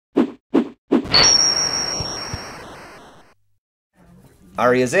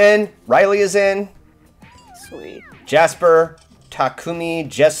Ari is in. Riley is in. Sweet. Jasper, Takumi,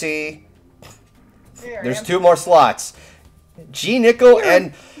 Jesse. There's 2 more slots. G. Nickel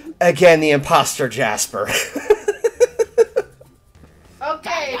and, again, the imposter Jasper.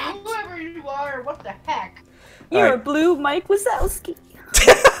 Okay, whoever you are, what the heck? You're Blue Mike Wazowski.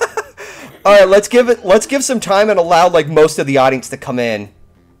 All right, let's give some time and allow like most of the audience to come in.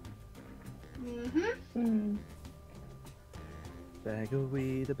 Bag of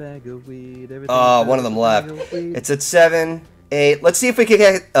weed, a bag of weed. One of them left. It's at 7, 8. Let's see if we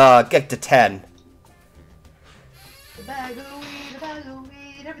can get to 10. A bag of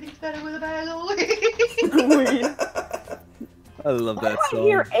weed, everything's better with a bag of weed. I love that I song.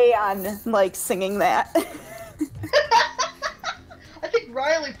 hear Aeon like singing that. I think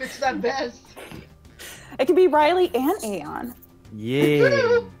Riley fits that best. It could be Riley and Aeon.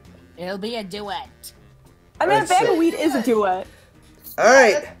 Yeah. It'll be a duet. I mean, a bag of weed is a duet. All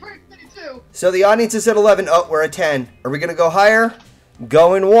right. That's pretty too. So the audience is at 11. Oh, we're at 10. Are we gonna go higher?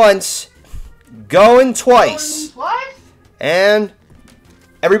 Going once. Going twice. What? And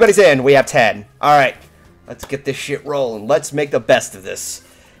everybody's in. We have 10. All right. Let's get this shit rolling. Let's make the best of this.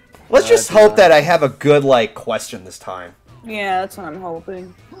 Let's just hope that I have a good, like, question this time. Yeah, that's what I'm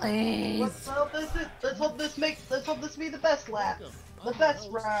hoping. Please. Let's hope this be the best lap. The best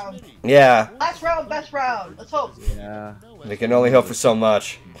round. Yeah. Last round, best round. Let's hope. Yeah. We can only hope for so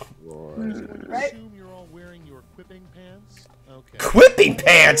much. Right? Quipping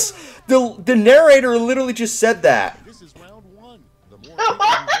pants? The narrator literally just said that. This is round 1. The more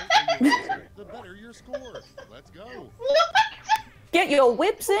the better your score. Let's go. Get your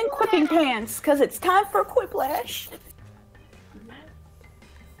whips and quipping pants, cause it's time for Quiplash.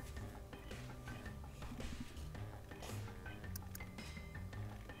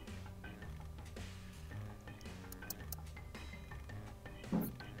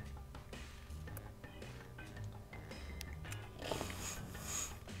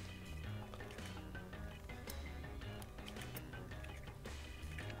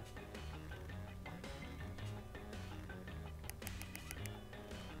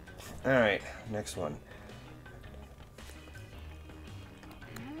 Alright, next one.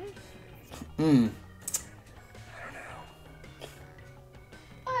 I don't know.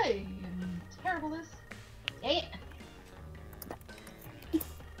 I am terrible at this. Dang it.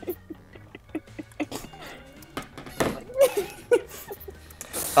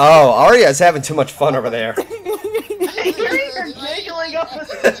 Oh, Arya's having too much fun over there. You're giggling up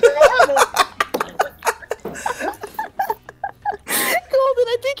with terrible. Golden,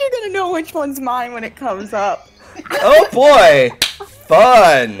 I think you're gonna know which one's mine when it comes up. Oh boy!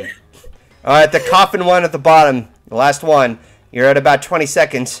 Fun! Alright, the coffin one at the bottom. The last one. You're at about 20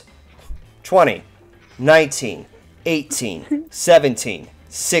 seconds. 20, 19, 18, 17,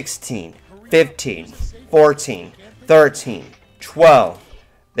 16, 15, 14, 13, 12.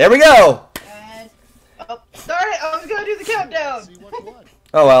 There we go! And, sorry, I was gonna do the countdown.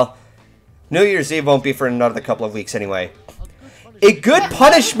 Oh well. New Year's Eve won't be for another couple of weeks anyway. A good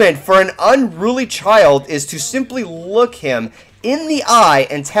punishment for an unruly child is to simply look him in the eye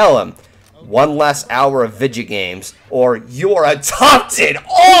and tell him, 1 last hour of video games, or you're adopted!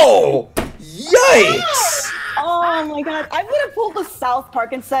 Oh! Yikes! Oh my god, I would have pulled the South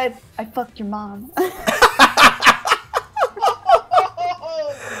Park and said, I fucked your mom.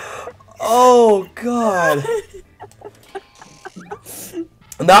 Oh god.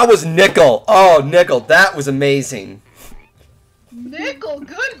 And that was Nickel. Oh, Nickel, that was amazing. Nickel,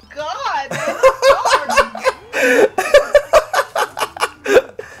 good God!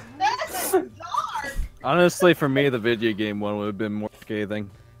 That's dark! Honestly, for me, the video game one would have been more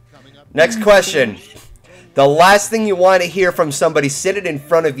scathing. Next question. The last thing you want to hear from somebody sitting in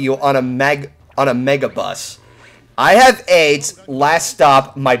front of you on a megabus. I have AIDS. Last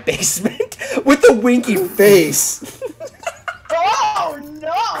stop, my basement. With a winky face. Oh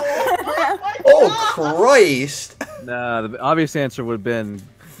no! Oh Christ! Nah, the obvious answer would have been,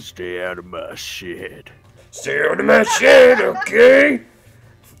 stay out of my shit. Stay out of my shit, okay?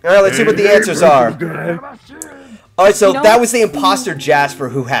 Alright, let's see what the answers are. Alright, so that was the imposter Jasper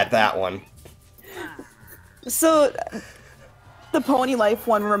who had that one. So, the Pony Life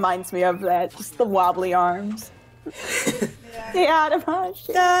one reminds me of that, just the wobbly arms. Stay out of my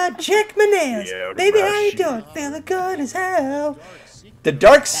shit. Check my nails. Baby, how you doing? Feeling good as hell. The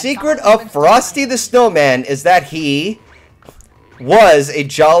dark secret of Frosty the Snowman is that he was a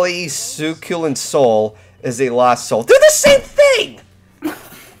jolly, succulent soul, is a lost soul. They're the same thing!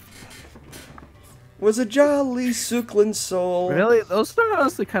 was a jolly suckling soul. Really? Those are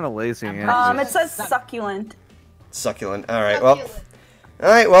honestly kind of lazy answers. It says succulent. Succulent. All right. Well. All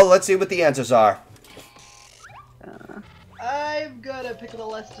right. Well, let's see what the answers are. I'm gonna pick the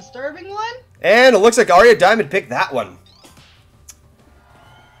less disturbing one. And it looks like Aria Diamond picked that one.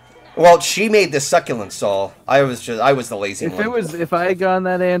 Well, she made the succulent soul. I was the lazy one. If I had gotten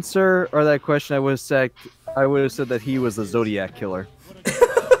that answer or that question, I would have said that he was the Zodiac killer.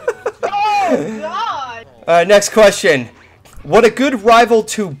 Oh God! Next question. What a good rival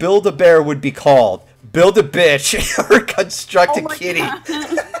to Build-A-Bear would be called? Build-A-Bitch or Construct-A-Kitty?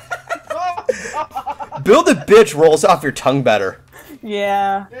 Build-A-Bitch rolls off your tongue better.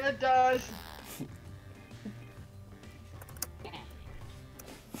 Yeah. It does.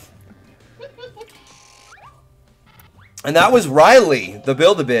 And that was Riley, the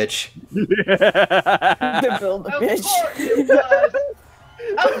Build-A-Bitch. The Build-A-Bitch. Of course it does.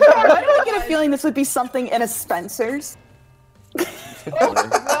 Why do I get a feeling this would be something in a Spencer's? Oh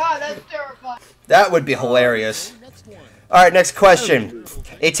God, that's terrifying. That would be hilarious. Alright, next question.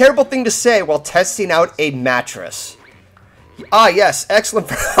 A terrible thing to say while testing out a mattress. Ah, yes, excellent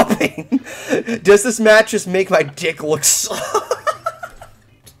for helping. Does this mattress make my dick look soft?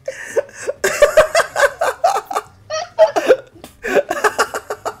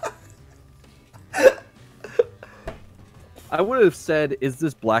 I would have said, is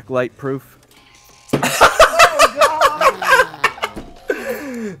this blacklight proof? Oh God.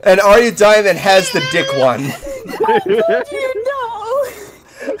 And Aria Diamond has the dick one.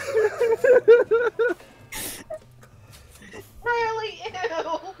 Really?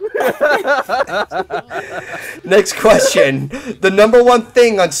 Ew. Next question. The #1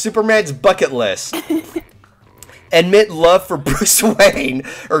 thing on Superman's bucket list. Admit love for Bruce Wayne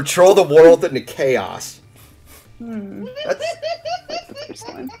or troll the world into chaos.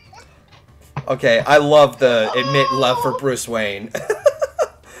 Okay, I love the admit love for Bruce Wayne.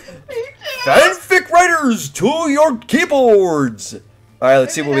 Fanfic writers to your keyboards. All right,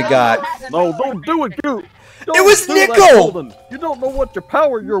 let's see what we got. No, don't do it, dude. It was Nickel. You don't know what your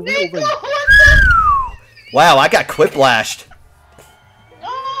power you're wielding. Wow, I got Quiplashed.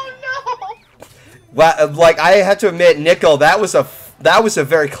 Oh no! Wow, like I have to admit, Nickel, that was a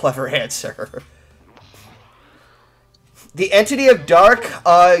very clever answer. The Entity of Dark,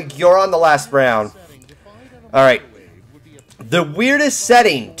 you're on the last round. All right. The weirdest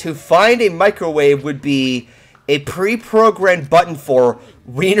setting to find a microwave would be a pre-programmed button for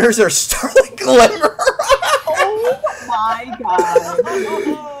wieners or Starling Glimmer. Oh my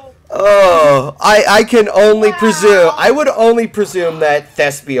God. Oh, I can only presume. I would only presume that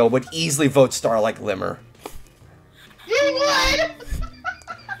Thespio would easily vote Starlight Glimmer. You would!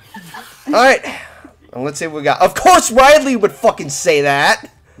 Alright. Let's see what we got. Of course Riley would fucking say that.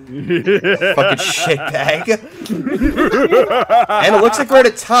 Fucking shitbag. And it looks like we're at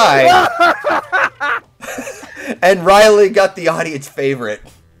a tie. And Riley got the audience favorite.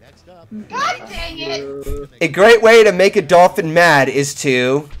 God dang it! A great way to make a dolphin mad is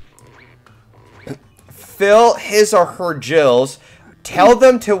to fill his or her gills, tell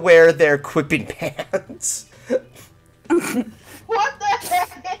them to wear their quipping pants. What the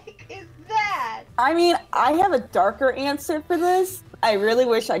heck is that? I mean, I have a darker answer for this. I really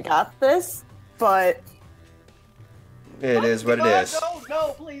wish I got this, but It is what it is. No,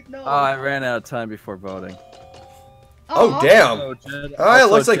 no, please, no. Oh, I ran out of time before voting. Oh, damn. Also, Jedi- Alright, it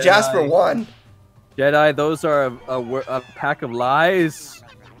looks also like Jasper Jedi- won. Jedi, those are a pack of lies.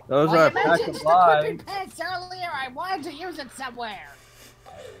 Those Well, are a you pack mentioned of the lies. quipping pants earlier. I wanted to use it somewhere.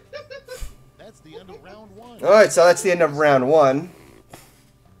 That's the end of round one. Alright, so that's the end of round one.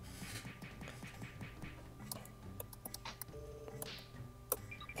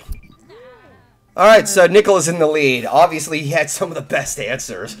 Alright, so Nicola's in the lead. Obviously, he had some of the best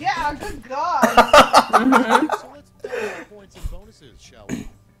answers. Yeah, good God. So let's do points and bonuses, shall we?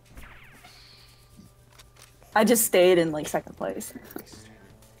 I just stayed in like second place.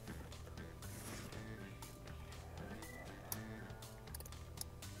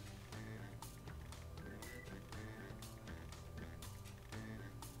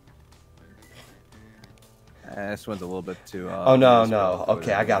 This one's a little bit too. Oh, no, no.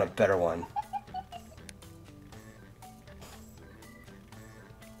 Okay, I got a better one.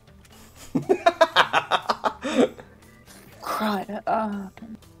 Cry. Okay,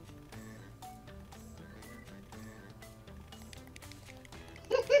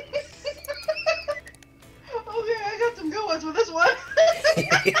 I got some good ones with this one.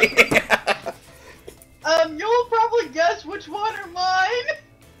 You'll probably guess which one are mine.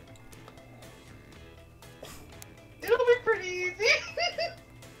 It'll be pretty easy.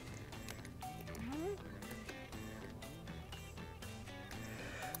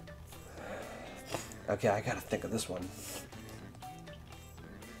 Okay, I gotta think of this one.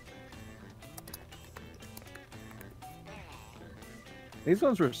 These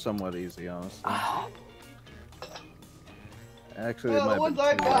ones were somewhat easy, honestly. Actually, Well, they the might ones I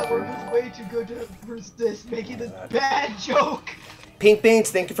have been got too were easy. just way too good to resist making this bad joke. Pink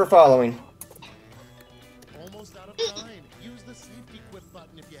Beans, thank you for following. Almost out of time. Use the safety quit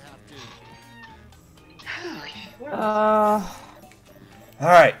button if you have to. All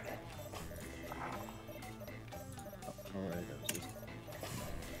right. Alright, guys.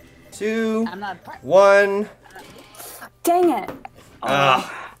 2, I'm not. 1. Dang it.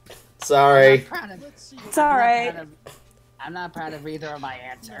 Sorry. Proud of, It's alright. I'm not proud of either of my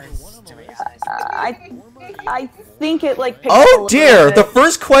answers, to be honest. I think it like picked up a Oh little dear, bit. the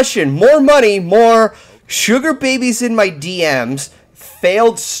first question. More money, more sugar babies in my DMs,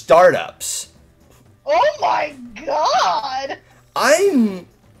 failed startups. Oh my god! I'm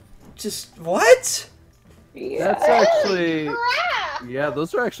just, what? That's actually... Crap! Yeah,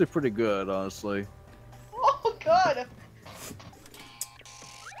 those are actually pretty good, honestly. Oh god!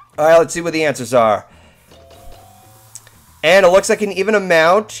 Alright, let's see what the answers are. And it looks like an even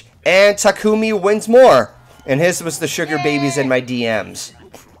amount, and Takumi wins more. And his was the sugar babies in my DMs.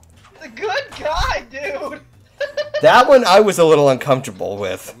 The good guy, dude! That one I was a little uncomfortable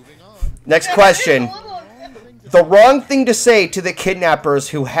with. Moving on. Next question. The wrong thing to say to the kidnappers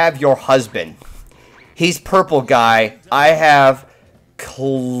who have your husband. He's purple guy. I have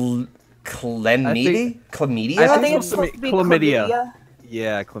chlamydia? Chlamydia? I think it's supposed to be Chlamydia. chlamydia.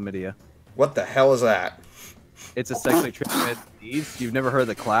 Yeah, chlamydia. What the hell is that? It's a sexually transmitted disease. You've never heard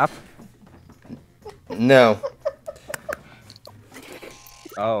the clap? No.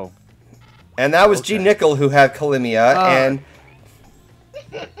 Oh. And that was G. Okay. Nickel who had chlamydia, and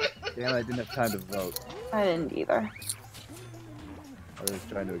Damn, I didn't have time to vote. I didn't either. I was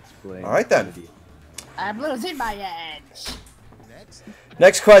trying to explain. All right, then. chlamydia. I'm losing my edge. Next.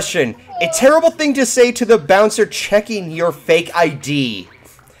 next question. A terrible thing to say to the bouncer checking your fake ID.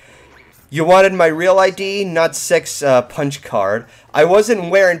 You wanted my real ID, not sex punch card. I wasn't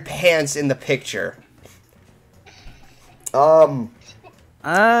wearing pants in the picture. I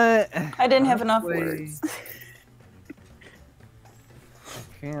didn't have enough honestly, words.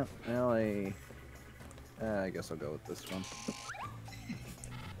 Can't really. I guess I'll go with this one.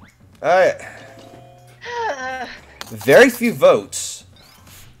 Alright. Very few votes.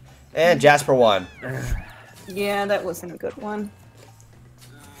 And Jasper won. Yeah, that wasn't a good one.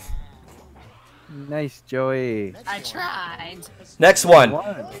 Nice, Joey. I tried. Next one.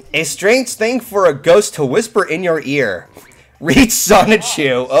 One. A strange thing for a ghost to whisper in your ear. Read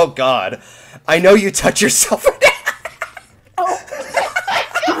Sonichu. Oh god. I know you touch yourself. Okay,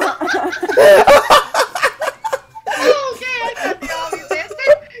 I got the obvious answer.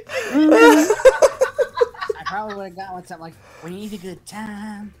 I probably would have gone with something like, "We need a good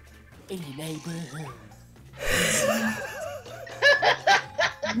time in your neighborhood."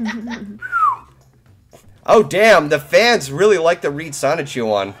 Oh damn, the fans really like the Read Sonichu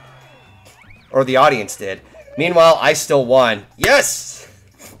one. Or the audience did. Meanwhile, I still won. Yes!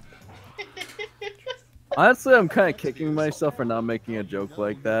 Honestly, I'm kind of kicking myself for not making a joke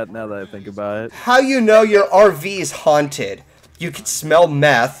like that. Now that I think about it. How you know your RV is haunted? You can smell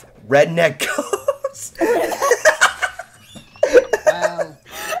meth. Redneck ghosts.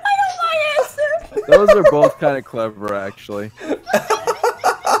 Well, Those are both kind of clever, actually.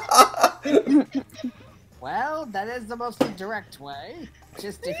 well, that is the most indirect way.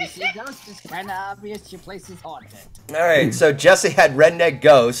 Just if you see ghosts, it's kind of obvious your place is haunted. Alright, so Jesse had Redneck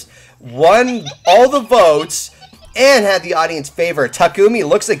Ghost, won all the votes, and had the audience favor. Takumi,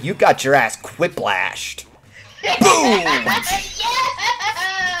 looks like you got your ass quiplashed. Boom! Yes!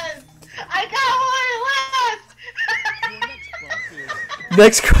 I got one left!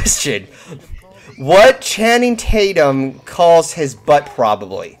 Next question. What Channing Tatum calls his butt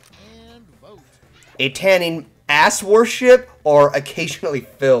probably? And vote. A tanning ass worship or occasionally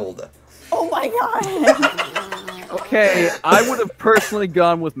filled? Oh my god! Okay, I would have personally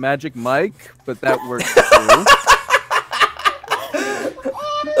gone with Magic Mike, but that works too.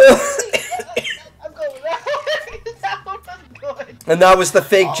 I'm going with that one. That one was good. And that was the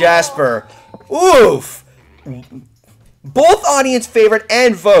fake Jasper. Oof! Both audience favorite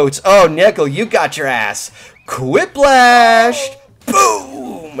and votes. Oh, Nickel, you got your ass quiplashed.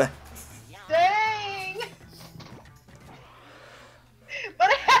 Boom! Dang! But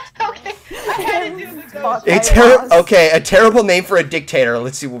I had to do the ghost. A terrible name for a dictator.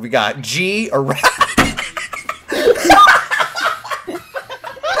 Let's see what we got. G or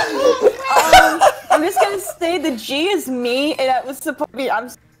I'm just gonna say the G is me, and that was supposed to be.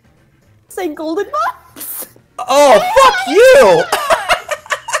 Say GoldenFox. Oh, fuck you!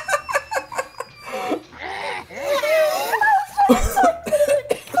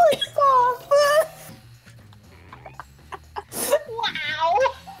 Wow.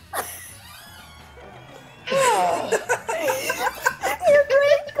 You're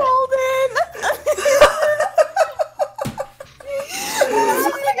great, Golden.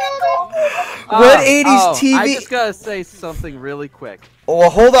 What 80s TV? I just gotta say something really quick. Well,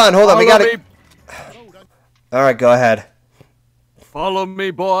 hold on. We Follow gotta. me. All right, go ahead. Follow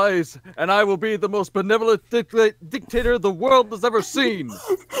me, boys, and I will be the most benevolent dictator the world has ever seen.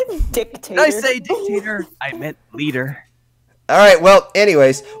 Dictator. Did I say dictator? I meant leader. All right. Well,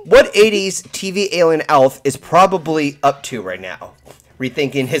 anyways, what 80s TV alien elf is probably up to right now?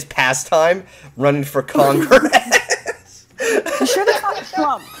 Rethinking his pastime, running for Congress. You should have called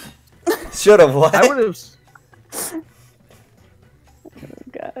Trump. Should have what? I would have.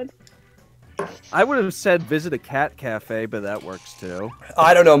 God. I would have said visit a cat cafe, but that works too.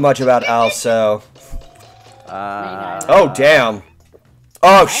 I don't know much about Alf, so. Uh, Oh damn.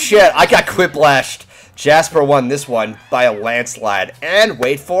 Oh shit! I got Quiplashed. Jasper won this one by a landslide, and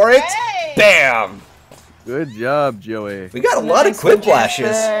wait for it, Hey! bam! Good job, Joey. We got a lot of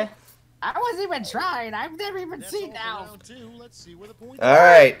Quiplashes. I wasn't even trying. I've never even That's seen all for Alf. round 2. Let's see where the points All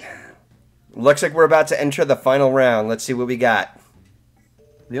right. Looks like we're about to enter the final round. Let's see what we got.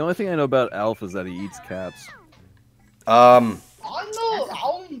 The only thing I know about Alf is that he eats cats. Oh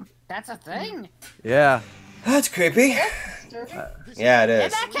no. That's a thing. Yeah. That's creepy. Yeah, it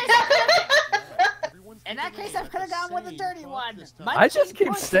is. In that case, I could have gone with the dirty one. I just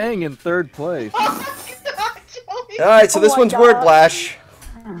keep staying in third place. All right, so this my one's God. Word Blash.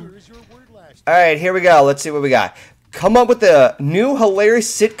 Here's your word last. All right, here we go. Let's see what we got. Come up with a new hilarious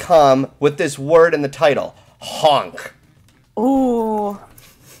sitcom with this word in the title. Honk. Ooh.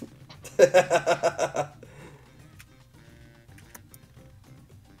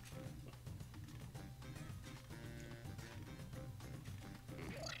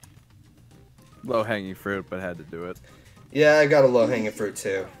 Low hanging fruit, but had to do it. Yeah, I got a low-hanging fruit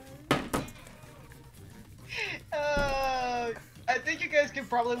too. I think you guys can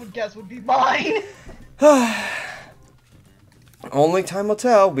probably would guess would be mine. Only time will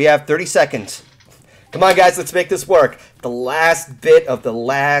tell. We have 30 seconds. Come on, guys, let's make this work. The last bit of the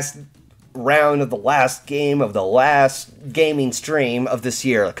last round of the last game of the last gaming stream of this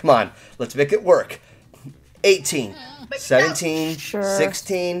year. Come on, let's make it work. 18, 17, Sure.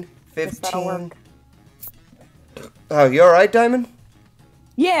 16, Guess that'll 15. work. Oh, you alright, Diamond?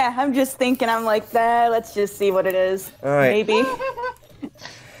 Yeah, I'm just thinking. I'm like that. Let's just see what it is. All right. Maybe.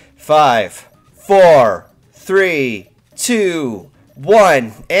 5, 4, 3, 2,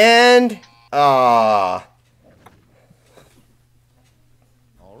 1, and All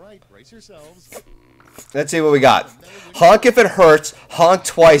right, brace yourselves. let's see what we got. Honk if it hurts, honk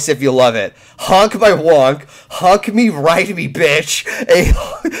twice if you love it. Honk my wonk, honk me right me bitch.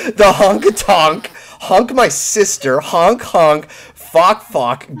 The honk-a-tonk, honk my sister, honk honk,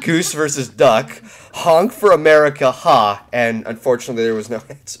 fuck, goose versus duck, honk for America, ha. And unfortunately there was no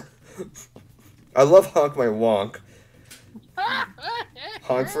answer. I love honk my wonk.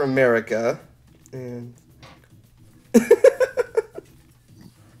 Honk for America. And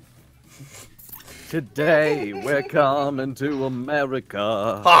Today we're coming to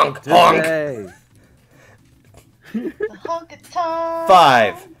America. honk, honk. Today. Honk-a-tonk.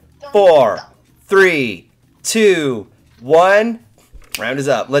 5, 4, 3, 2, 1. Round is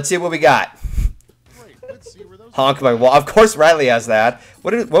up. Let's see what we got. Great, let's see where those Honk my wall. Of course, Riley has that.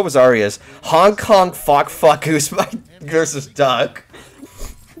 What was Aria's? Honk, honk, fuck, goose versus duck.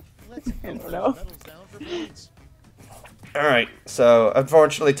 Let's go. know. Medals down for points. All right. So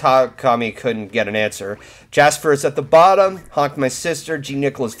unfortunately, Takami couldn't get an answer. Jasper is at the bottom. Honk my sister. G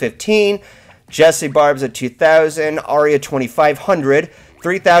Nicholas 15. Jesse Barb's at 2,000. Aria 2,500.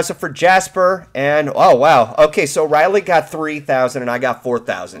 3,000 for Jasper. And oh wow. Okay, so Riley got 3,000 and I got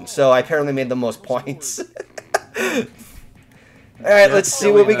 4,000. So I apparently made the most points. All right, let's see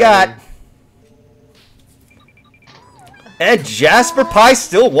what we got. And Jasper Pie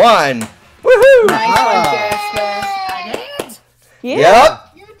still won. Woohoo! Nice one, Jasper. I did. Yeah.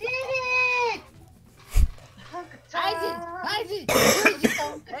 Yep. You did it! I did.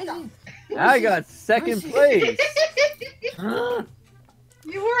 I did. I got second place.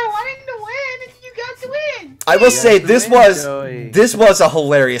 You were wanting to win, and you got to win. I will say Yes, Joey. this was a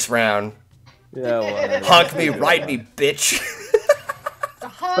hilarious round. Yeah, well, Honk me, ride me, bitch.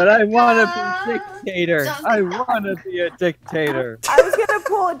 but I want to be dictator. I want to be a dictator. I was gonna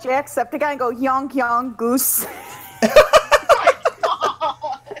pull a Jacksepticeye and go yonk yonk goose.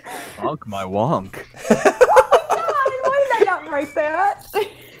 Oh, Honk my wonk. Why did I not write that?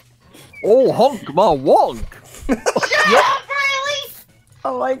 Oh, honk my wonk. Shut up, Riley!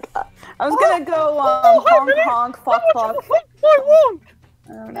 Oh my god. I was gonna go honk honk fuck fuck. My wonk.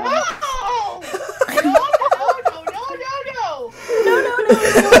 I don't No!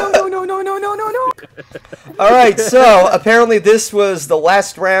 know. No! No. Alright, so apparently this was the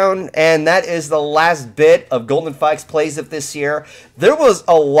last round, and that is the last bit of GoldenFox Plays It this year. There was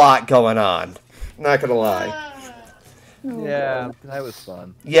a lot going on. Not gonna lie. Yeah, that was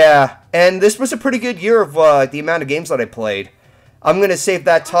fun. Yeah, and this was a pretty good year of the amount of games that I played. I'm going to save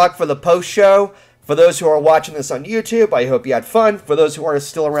that talk for the post-show. For those who are watching this on YouTube, I hope you had fun. For those who are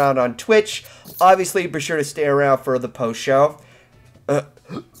still around on Twitch, obviously be sure to stay around for the post-show.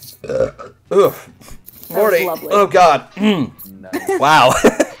 Morty. lovely. Oh, God. Nice. Wow.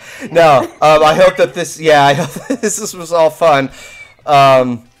 No, I hope that this, I hope this was all fun.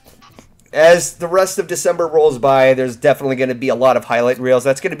 As the rest of December rolls by, there's definitely going to be a lot of highlight reels.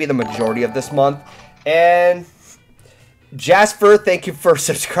 That's going to be the majority of this month. And Jasper, thank you for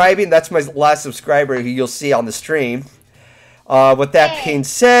subscribing. That's my last subscriber who you'll see on the stream. With that being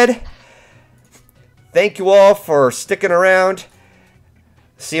said, thank you all for sticking around.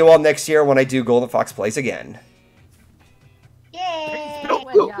 See you all next year when I do GoldenFox Plays again. Yay!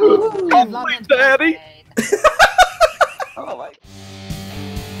 Well, yeah. Daddy.